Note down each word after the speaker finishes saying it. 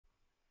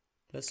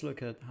Let's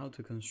look at how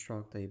to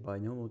construct a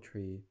binomial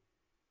tree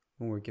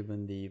when we're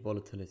given the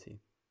volatility.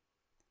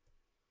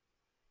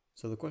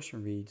 So the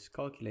question reads,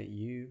 calculate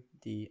U,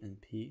 D, and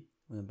P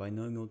when a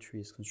binomial tree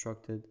is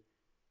constructed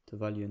to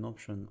value an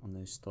option on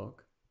a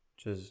stock,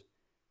 which is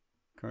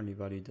currently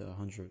valued at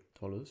 $100.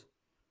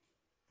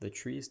 The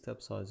tree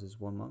step size is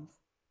 1 month,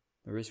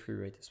 the risk-free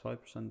rate is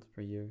 5%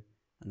 per year,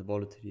 and the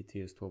volatility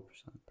is 12%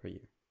 per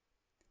year.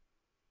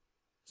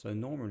 So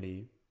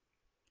normally,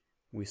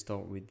 we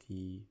start with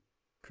the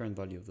current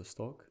value of the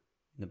stock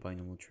in the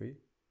binomial tree.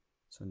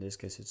 So in this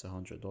case, it's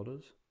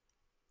 $100.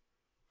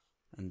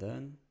 And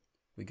then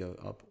we go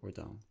up or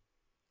down.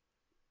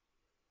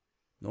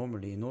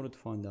 Normally, in order to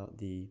find out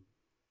the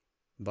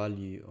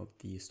value of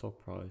the stock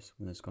price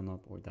when it's gone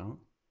up or down,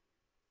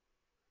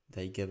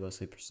 they give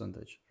us a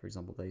percentage. For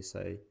example, they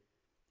say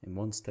in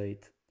one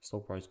state, the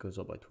stock price goes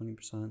up by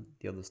 20%,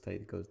 the other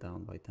state goes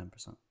down by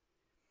 10%.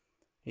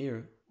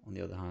 Here, on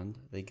the other hand,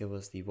 they give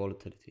us the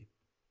volatility.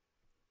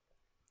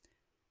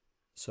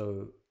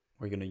 So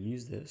we're going to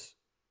use this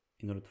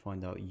in order to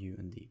find out U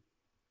and D.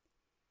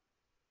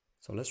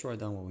 So let's write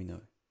down what we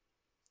know.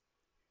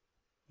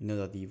 We know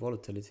that the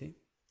volatility,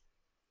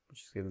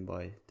 which is given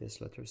by this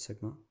letter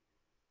sigma,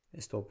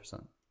 is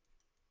 12%.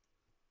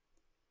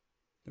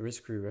 The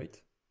risk-free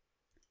rate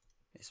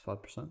is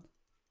 5%.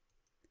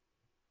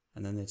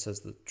 And then it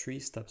says the tree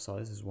step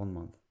size is 1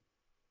 month.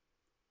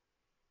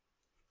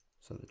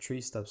 So the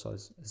tree step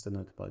size is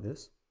denoted by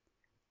this.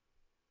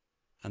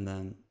 And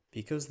then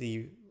because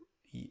the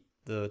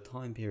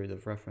time period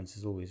of reference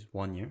is always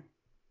 1 year,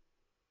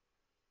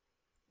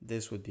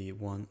 this would be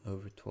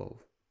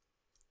 1/12.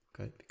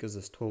 Okay, because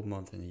there's 12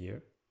 months in a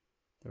year,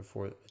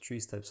 therefore a tree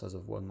step size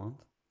of 1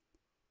 month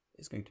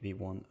is going to be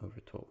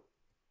 1/12.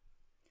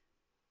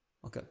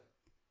 Okay,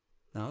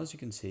 now as you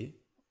can see,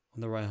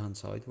 on the right hand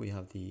side we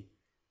have the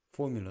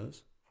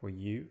formulas for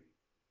U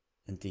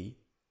and D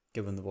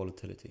given the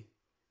volatility.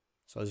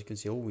 So as you can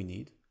see, all we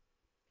need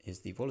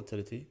is the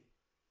volatility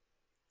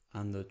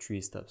and the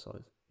tree step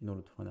size in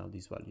order to find out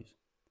these values.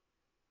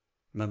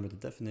 Remember the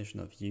definition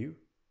of U.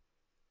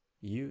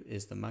 U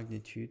is the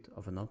magnitude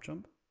of an up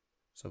jump,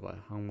 so by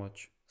how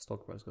much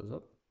stock price goes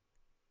up.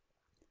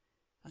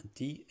 And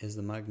D is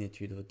the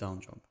magnitude of a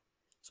down jump,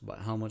 so by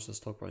how much the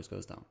stock price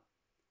goes down.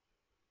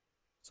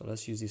 So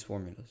let's use these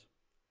formulas.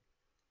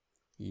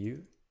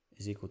 U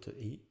is equal to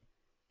E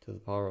to the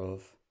power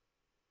of,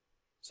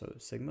 so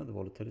sigma, the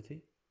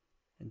volatility,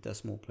 in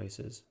decimal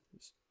places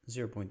is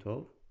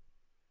 0.12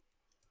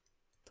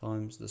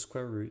 times the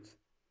square root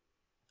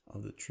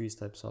of the tree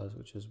step size,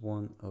 which is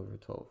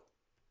 1/12.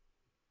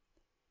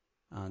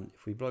 And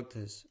if we plug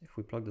this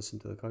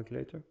into the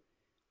calculator,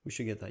 we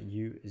should get that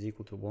U is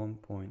equal to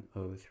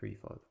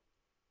 1.035.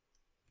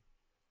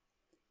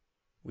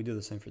 We do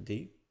the same for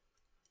D.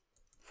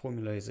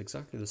 Formula is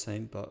exactly the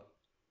same, but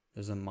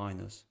there's a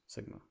minus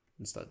sigma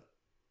instead.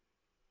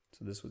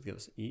 So this would give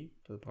us E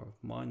to the power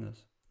of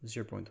minus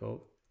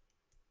 0.12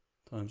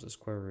 times the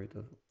square root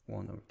of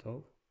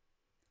 1/12.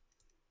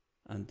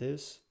 And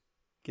this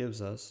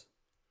gives us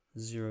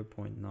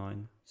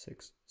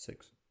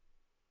 0.966.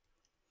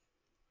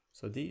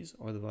 So these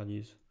are the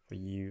values for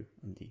U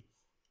and D.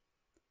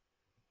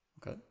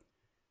 Okay,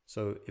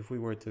 so if we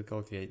were to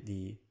calculate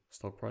the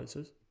stock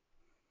prices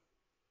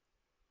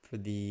for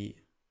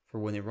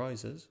when it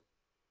rises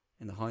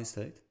in the high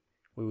state,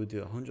 we would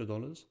do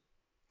 $100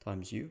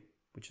 times U,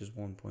 which is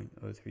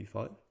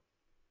 1.035,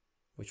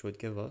 which would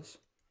give us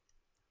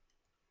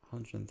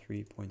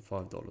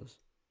 $103.5.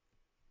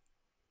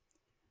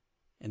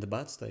 In the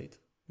bad state,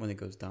 when it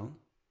goes down,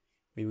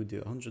 we would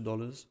do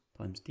 $100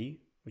 times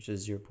D, which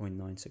is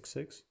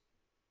 0.966,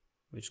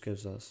 which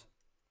gives us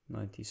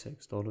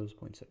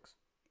 $96.6.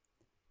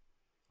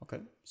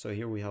 Okay, so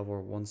here we have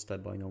our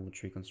one-step binomial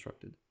tree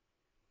constructed.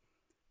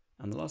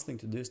 And the last thing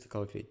to do is to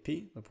calculate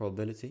P, the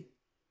probability,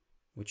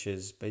 which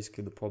is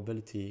basically the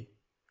probability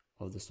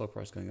of the stock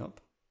price going up.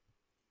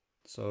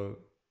 So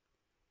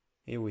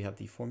here we have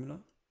the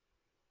formula.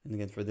 And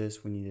again, for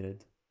this, we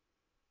needed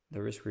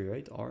the risk-free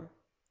rate, R,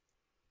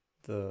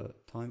 the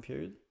time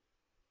period,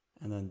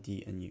 and then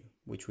D and U,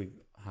 which we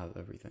have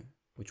everything,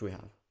 which we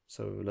have.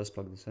 So let's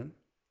plug this in.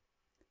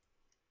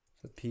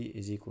 So P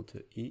is equal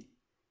to E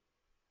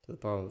to the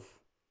power of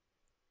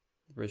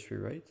the risk-free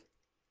rate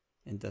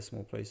in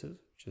decimal places,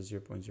 which is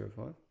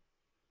 0.05,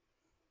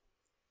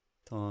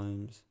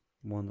 times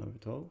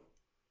 1/12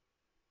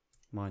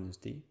 minus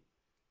D,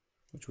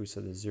 which we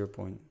said is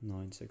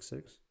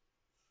 0.966,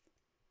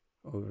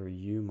 over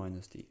U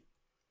minus D,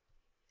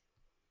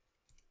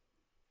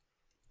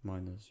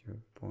 minus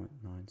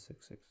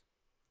 0.966.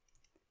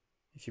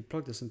 If you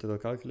plug this into the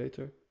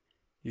calculator,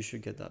 you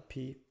should get that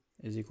P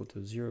is equal to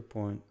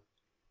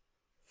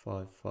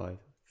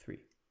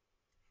 0.553.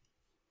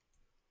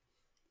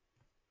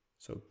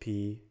 So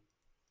P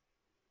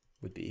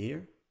would be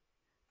here,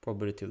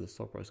 probability of the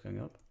stock price going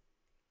up,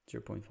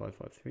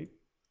 0.553.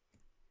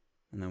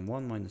 And then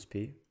 1 minus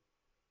P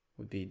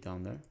would be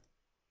down there,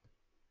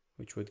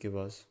 which would give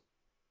us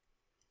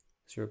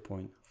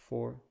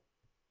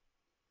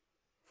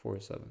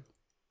 0.447.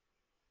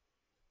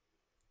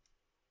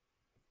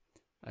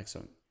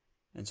 Excellent.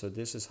 And so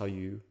this is how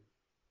you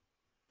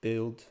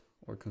build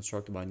or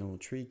construct a binomial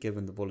tree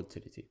given the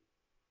volatility.